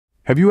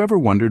Have you ever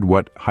wondered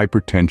what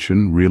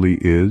hypertension really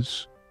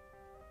is?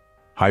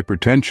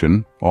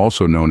 Hypertension,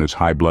 also known as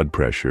high blood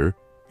pressure,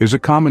 is a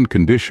common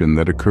condition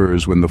that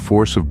occurs when the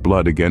force of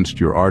blood against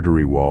your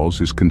artery walls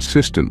is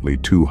consistently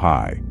too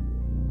high.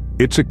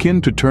 It's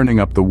akin to turning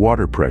up the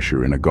water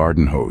pressure in a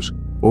garden hose.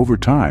 Over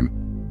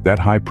time, that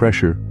high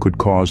pressure could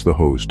cause the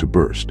hose to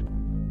burst.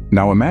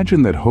 Now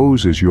imagine that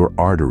hose is your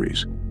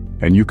arteries,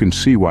 and you can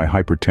see why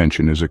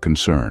hypertension is a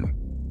concern.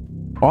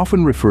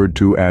 Often referred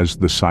to as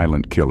the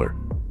silent killer,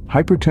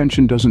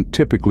 hypertension doesn't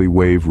typically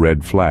wave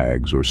red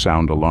flags or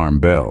sound alarm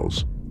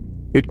bells.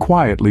 It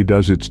quietly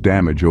does its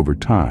damage over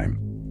time,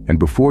 and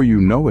before you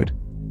know it,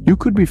 you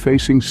could be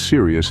facing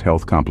serious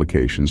health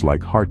complications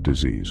like heart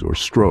disease or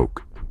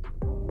stroke.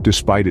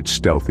 Despite its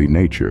stealthy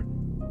nature,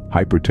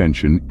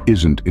 hypertension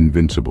isn't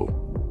invincible.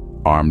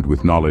 Armed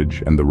with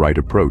knowledge and the right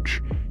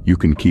approach, you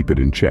can keep it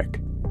in check.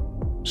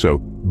 So,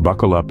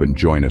 buckle up and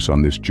join us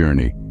on this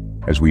journey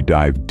as we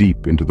dive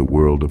deep into the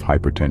world of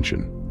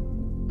hypertension.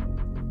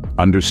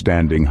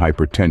 Understanding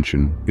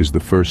hypertension is the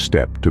first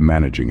step to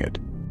managing it.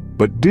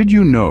 But did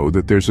you know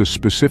that there's a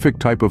specific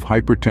type of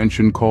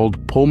hypertension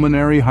called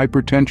pulmonary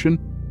hypertension?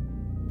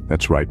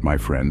 That's right, my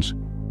friends.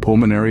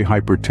 Pulmonary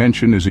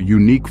hypertension is a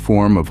unique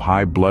form of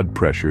high blood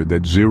pressure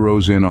that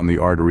zeroes in on the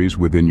arteries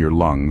within your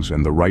lungs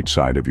and the right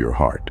side of your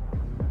heart.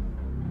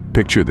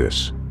 Picture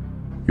this.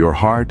 Your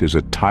heart is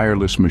a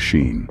tireless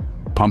machine,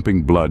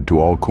 pumping blood to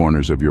all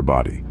corners of your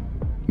body.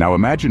 Now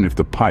imagine if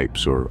the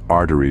pipes or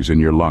arteries in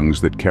your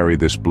lungs that carry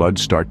this blood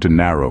start to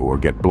narrow or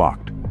get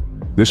blocked.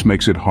 This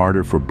makes it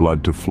harder for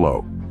blood to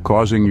flow,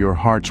 causing your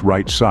heart's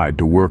right side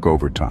to work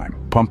overtime,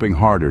 pumping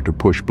harder to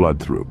push blood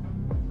through.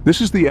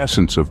 This is the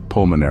essence of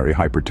pulmonary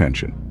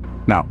hypertension.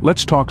 Now,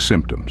 let's talk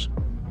symptoms.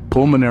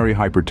 Pulmonary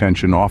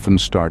hypertension often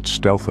starts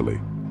stealthily,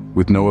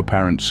 with no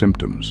apparent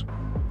symptoms.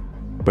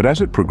 But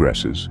as it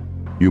progresses,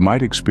 you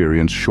might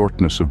experience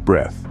shortness of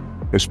breath,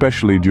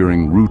 especially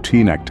during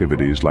routine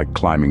activities like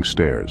climbing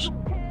stairs.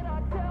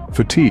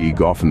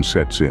 Fatigue often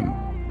sets in,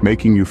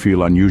 making you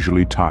feel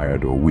unusually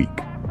tired or weak.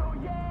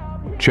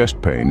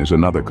 Chest pain is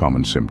another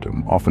common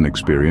symptom, often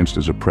experienced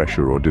as a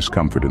pressure or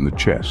discomfort in the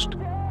chest.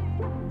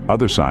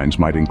 Other signs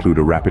might include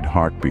a rapid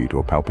heartbeat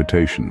or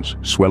palpitations,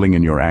 swelling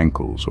in your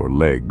ankles or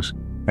legs,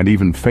 and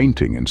even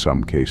fainting in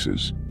some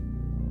cases.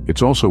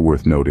 It's also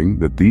worth noting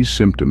that these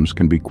symptoms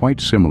can be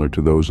quite similar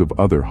to those of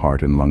other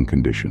heart and lung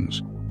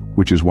conditions,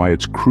 which is why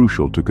it's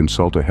crucial to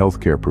consult a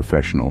healthcare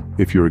professional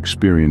if you're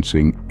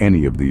experiencing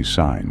any of these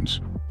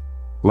signs.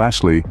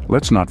 Lastly,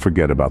 let's not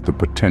forget about the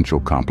potential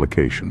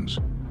complications.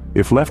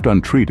 If left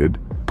untreated,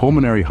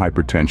 pulmonary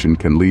hypertension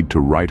can lead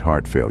to right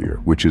heart failure,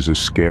 which is as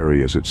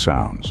scary as it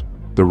sounds.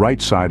 The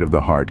right side of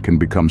the heart can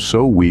become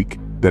so weak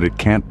that it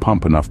can't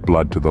pump enough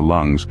blood to the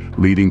lungs,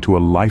 leading to a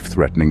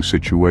life-threatening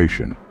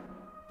situation.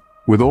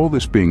 With all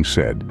this being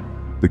said,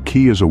 the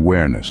key is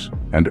awareness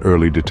and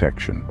early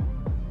detection.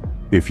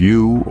 If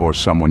you or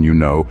someone you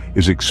know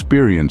is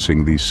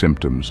experiencing these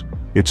symptoms,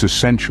 it's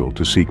essential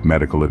to seek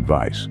medical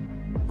advice.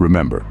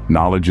 Remember,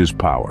 knowledge is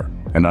power,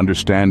 and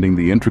understanding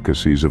the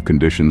intricacies of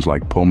conditions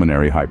like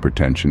pulmonary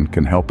hypertension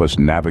can help us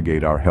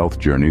navigate our health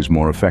journeys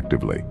more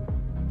effectively.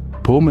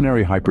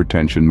 Pulmonary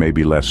hypertension may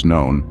be less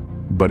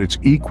known, but it's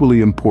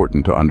equally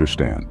important to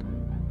understand.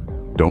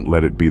 Don't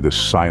let it be the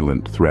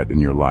silent threat in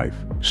your life.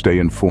 Stay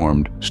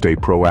informed, stay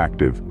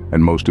proactive,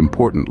 and most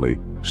importantly,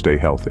 stay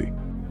healthy.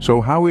 So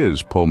how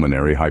is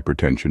pulmonary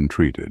hypertension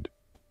treated?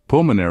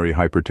 Pulmonary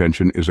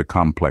hypertension is a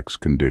complex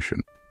condition,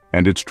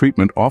 and its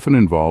treatment often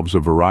involves a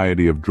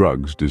variety of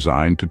drugs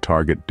designed to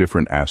target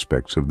different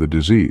aspects of the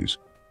disease.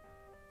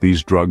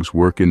 These drugs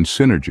work in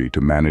synergy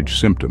to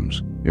manage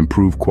symptoms,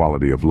 improve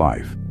quality of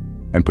life,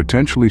 and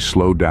potentially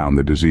slow down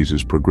the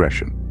disease's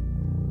progression.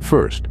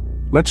 First,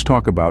 let's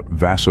talk about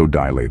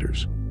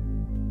vasodilators.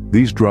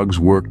 These drugs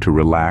work to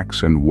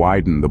relax and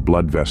widen the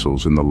blood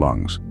vessels in the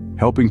lungs,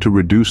 helping to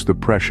reduce the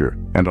pressure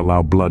and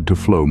allow blood to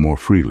flow more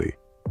freely.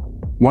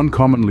 One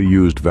commonly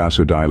used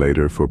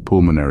vasodilator for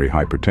pulmonary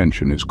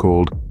hypertension is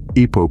called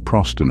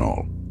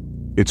epoprostenol.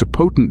 It's a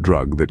potent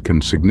drug that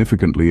can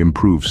significantly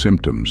improve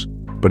symptoms,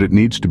 but it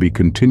needs to be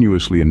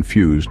continuously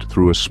infused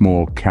through a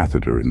small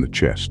catheter in the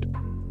chest.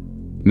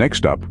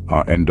 Next up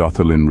are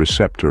endothelin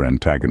receptor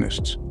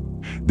antagonists.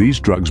 These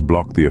drugs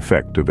block the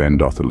effect of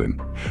endothelin,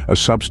 a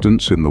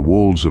substance in the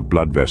walls of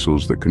blood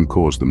vessels that can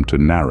cause them to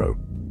narrow.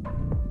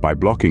 By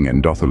blocking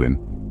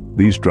endothelin,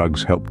 these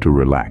drugs help to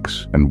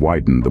relax and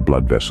widen the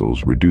blood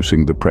vessels,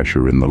 reducing the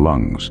pressure in the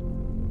lungs.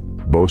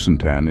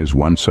 Bosentan is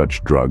one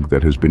such drug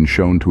that has been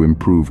shown to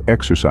improve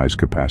exercise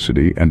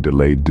capacity and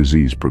delayed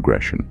disease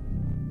progression.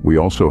 We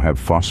also have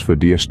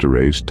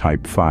phosphodiesterase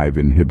type 5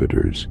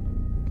 inhibitors.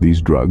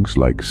 These drugs,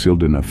 like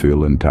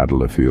sildenafil and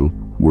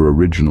tadalafil, were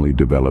originally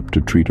developed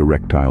to treat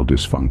erectile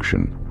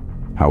dysfunction.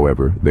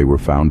 However, they were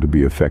found to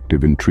be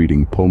effective in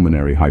treating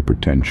pulmonary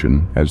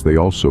hypertension, as they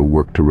also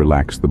work to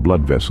relax the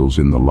blood vessels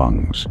in the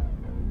lungs.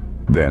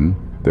 Then,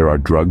 there are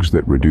drugs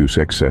that reduce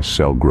excess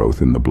cell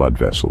growth in the blood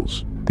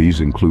vessels.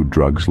 These include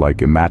drugs like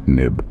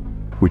imatinib,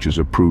 which is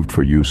approved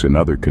for use in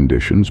other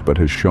conditions but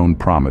has shown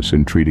promise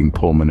in treating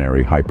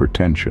pulmonary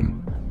hypertension.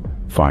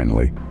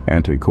 Finally,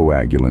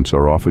 anticoagulants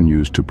are often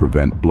used to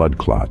prevent blood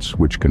clots,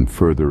 which can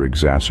further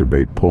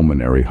exacerbate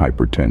pulmonary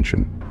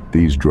hypertension.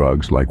 These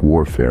drugs, like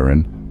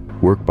warfarin,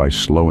 work by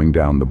slowing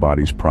down the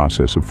body's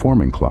process of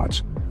forming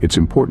clots. It's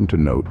important to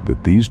note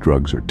that these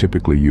drugs are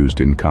typically used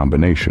in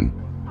combination,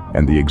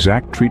 and the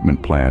exact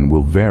treatment plan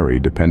will vary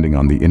depending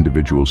on the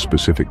individual's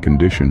specific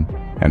condition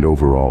and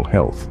overall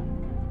health.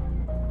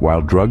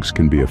 While drugs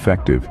can be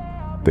effective,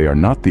 they are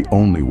not the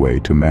only way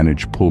to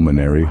manage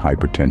pulmonary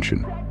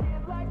hypertension.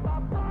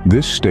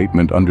 This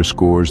statement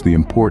underscores the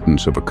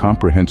importance of a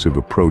comprehensive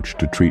approach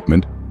to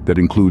treatment that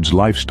includes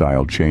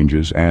lifestyle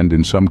changes and,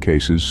 in some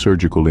cases,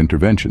 surgical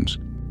interventions.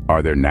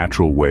 Are there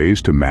natural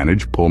ways to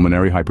manage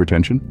pulmonary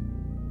hypertension?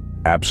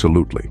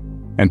 Absolutely.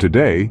 And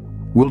today,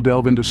 we'll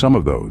delve into some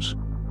of those.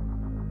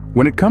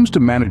 When it comes to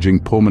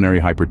managing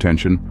pulmonary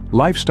hypertension,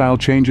 lifestyle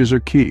changes are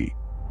key.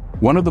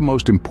 One of the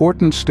most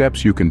important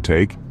steps you can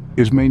take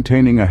is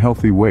maintaining a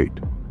healthy weight.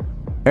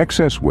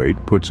 Excess weight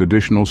puts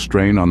additional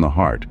strain on the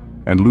heart,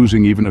 and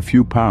losing even a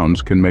few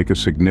pounds can make a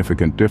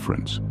significant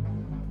difference.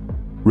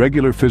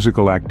 Regular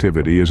physical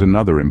activity is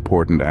another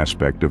important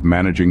aspect of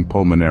managing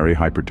pulmonary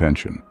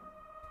hypertension.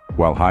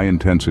 While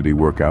high-intensity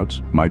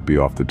workouts might be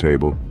off the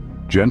table,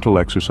 gentle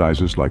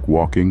exercises like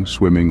walking,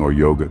 swimming, or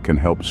yoga can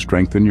help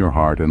strengthen your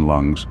heart and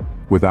lungs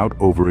without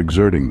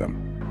overexerting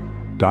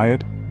them.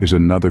 Diet is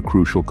another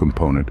crucial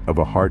component of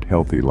a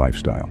heart-healthy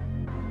lifestyle.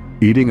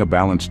 Eating a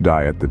balanced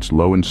diet that's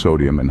low in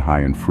sodium and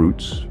high in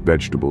fruits,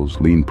 vegetables,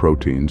 lean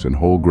proteins, and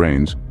whole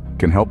grains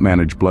can help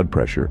manage blood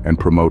pressure and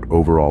promote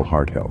overall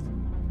heart health.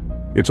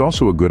 It's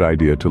also a good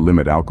idea to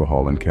limit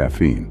alcohol and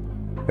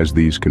caffeine, as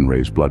these can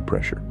raise blood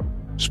pressure.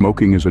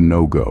 Smoking is a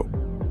no-go.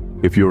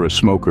 If you're a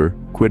smoker,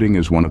 quitting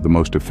is one of the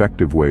most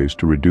effective ways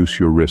to reduce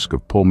your risk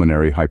of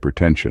pulmonary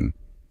hypertension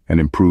and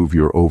improve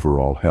your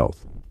overall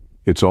health.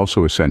 It's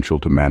also essential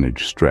to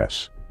manage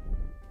stress.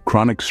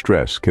 Chronic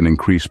stress can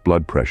increase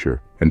blood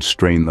pressure and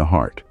strain the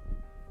heart.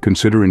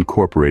 Consider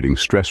incorporating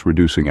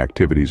stress-reducing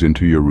activities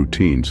into your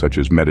routine, such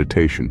as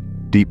meditation,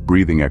 deep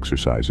breathing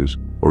exercises,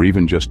 or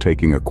even just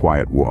taking a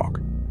quiet walk.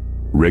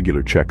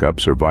 Regular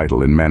checkups are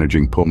vital in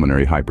managing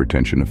pulmonary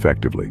hypertension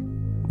effectively.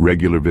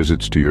 Regular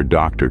visits to your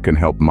doctor can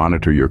help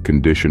monitor your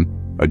condition,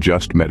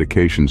 adjust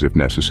medications if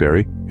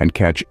necessary, and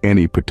catch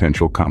any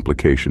potential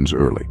complications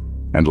early.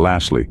 And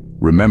lastly,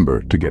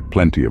 remember to get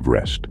plenty of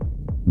rest.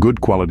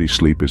 Good quality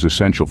sleep is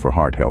essential for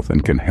heart health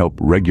and can help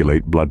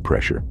regulate blood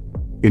pressure.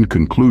 In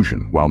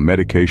conclusion, while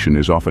medication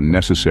is often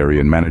necessary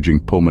in managing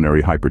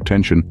pulmonary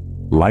hypertension,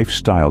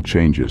 lifestyle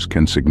changes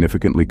can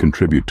significantly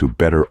contribute to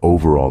better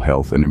overall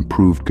health and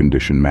improved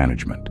condition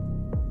management.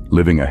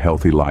 Living a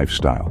healthy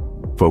lifestyle,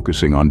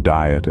 focusing on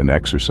diet and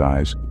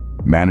exercise,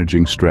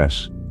 managing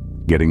stress,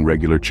 getting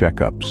regular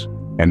checkups,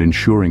 and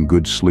ensuring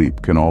good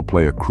sleep can all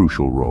play a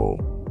crucial role.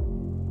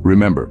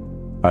 Remember,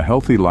 a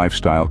healthy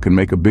lifestyle can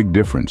make a big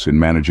difference in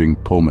managing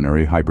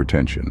pulmonary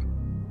hypertension.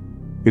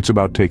 It's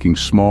about taking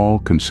small,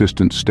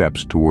 consistent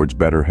steps towards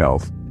better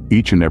health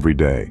each and every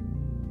day.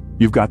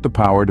 You've got the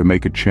power to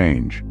make a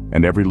change,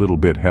 and every little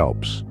bit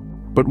helps.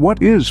 But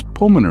what is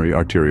pulmonary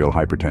arterial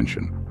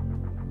hypertension?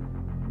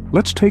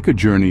 Let's take a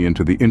journey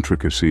into the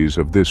intricacies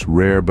of this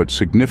rare but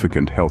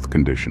significant health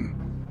condition.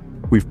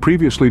 We've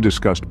previously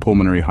discussed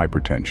pulmonary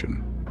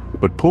hypertension,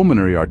 but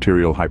pulmonary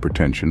arterial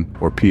hypertension,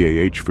 or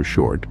PAH for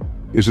short,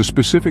 is a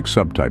specific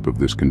subtype of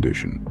this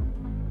condition.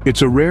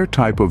 It's a rare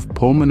type of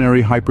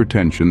pulmonary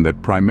hypertension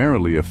that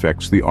primarily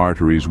affects the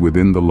arteries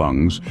within the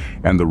lungs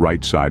and the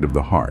right side of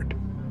the heart.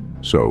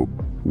 So,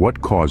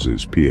 what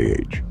causes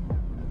PAH?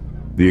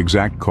 The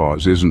exact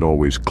cause isn't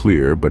always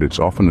clear, but it's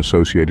often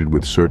associated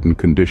with certain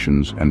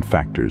conditions and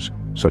factors,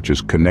 such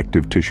as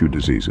connective tissue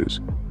diseases,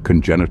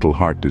 congenital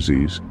heart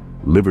disease,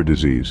 liver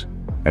disease,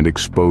 and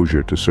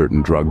exposure to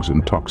certain drugs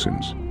and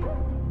toxins.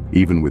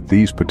 Even with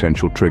these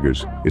potential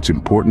triggers, it's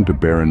important to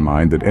bear in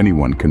mind that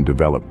anyone can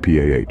develop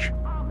PAH.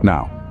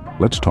 Now,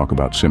 let's talk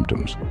about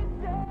symptoms.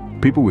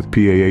 People with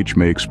PAH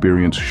may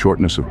experience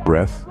shortness of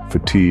breath,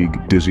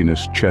 fatigue,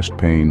 dizziness, chest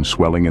pain,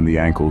 swelling in the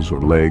ankles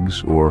or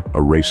legs, or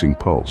a racing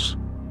pulse.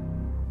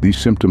 These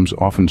symptoms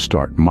often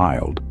start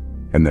mild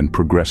and then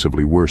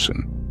progressively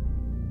worsen.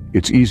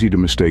 It's easy to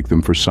mistake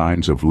them for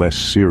signs of less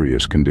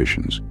serious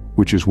conditions,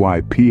 which is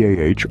why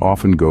PAH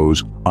often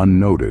goes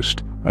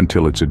unnoticed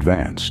until it's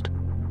advanced.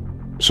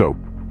 So,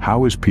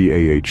 how is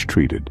PAH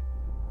treated?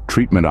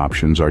 Treatment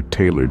options are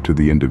tailored to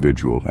the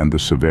individual and the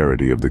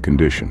severity of the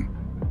condition.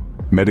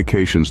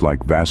 Medications like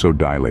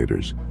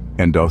vasodilators,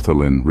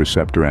 endothelin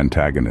receptor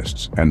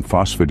antagonists, and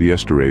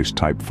phosphodiesterase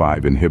type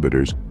 5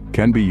 inhibitors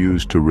can be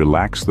used to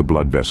relax the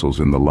blood vessels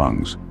in the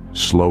lungs,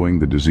 slowing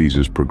the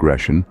disease's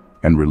progression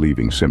and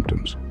relieving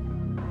symptoms.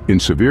 In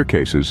severe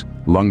cases,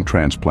 lung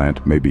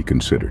transplant may be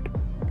considered.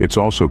 It's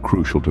also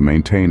crucial to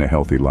maintain a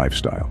healthy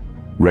lifestyle.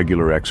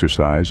 Regular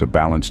exercise, a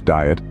balanced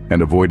diet,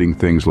 and avoiding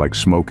things like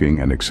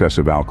smoking and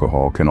excessive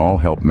alcohol can all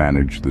help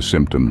manage the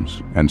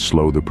symptoms and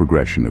slow the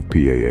progression of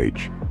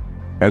PAH.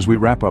 As we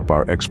wrap up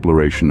our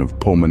exploration of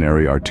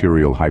pulmonary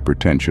arterial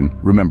hypertension,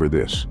 remember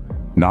this: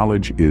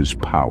 knowledge is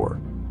power.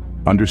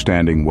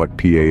 Understanding what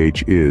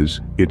PAH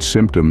is, its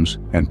symptoms,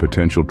 and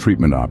potential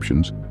treatment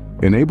options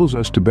enables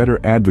us to better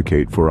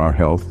advocate for our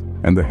health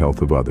and the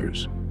health of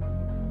others.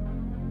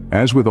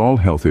 As with all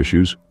health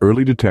issues,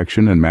 early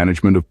detection and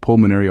management of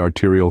pulmonary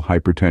arterial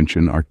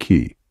hypertension are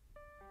key.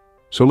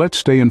 So let's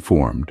stay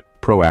informed,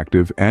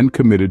 proactive, and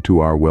committed to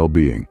our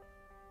well-being.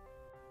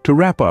 To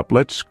wrap up,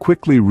 let's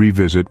quickly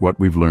revisit what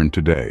we've learned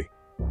today.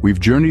 We've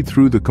journeyed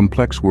through the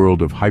complex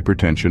world of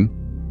hypertension,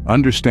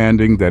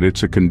 understanding that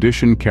it's a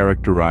condition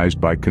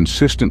characterized by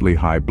consistently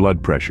high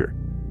blood pressure.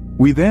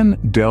 We then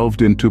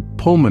delved into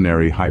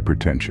pulmonary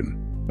hypertension,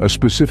 a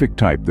specific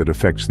type that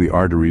affects the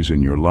arteries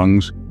in your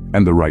lungs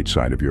and the right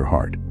side of your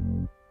heart.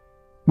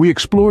 We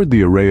explored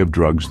the array of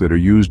drugs that are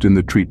used in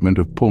the treatment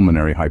of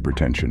pulmonary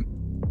hypertension,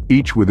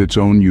 each with its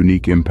own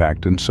unique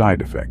impact and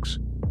side effects.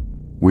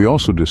 We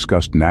also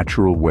discussed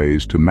natural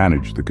ways to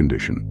manage the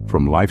condition,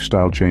 from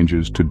lifestyle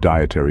changes to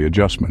dietary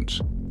adjustments.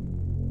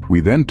 We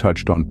then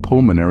touched on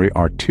pulmonary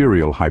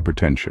arterial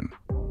hypertension,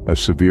 a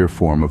severe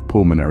form of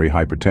pulmonary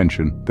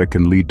hypertension that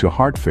can lead to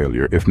heart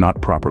failure if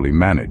not properly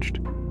managed.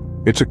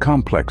 It's a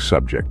complex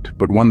subject,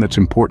 but one that's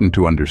important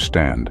to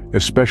understand,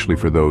 especially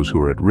for those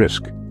who are at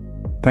risk.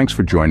 Thanks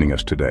for joining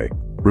us today.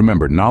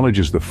 Remember, knowledge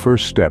is the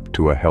first step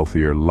to a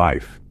healthier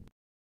life.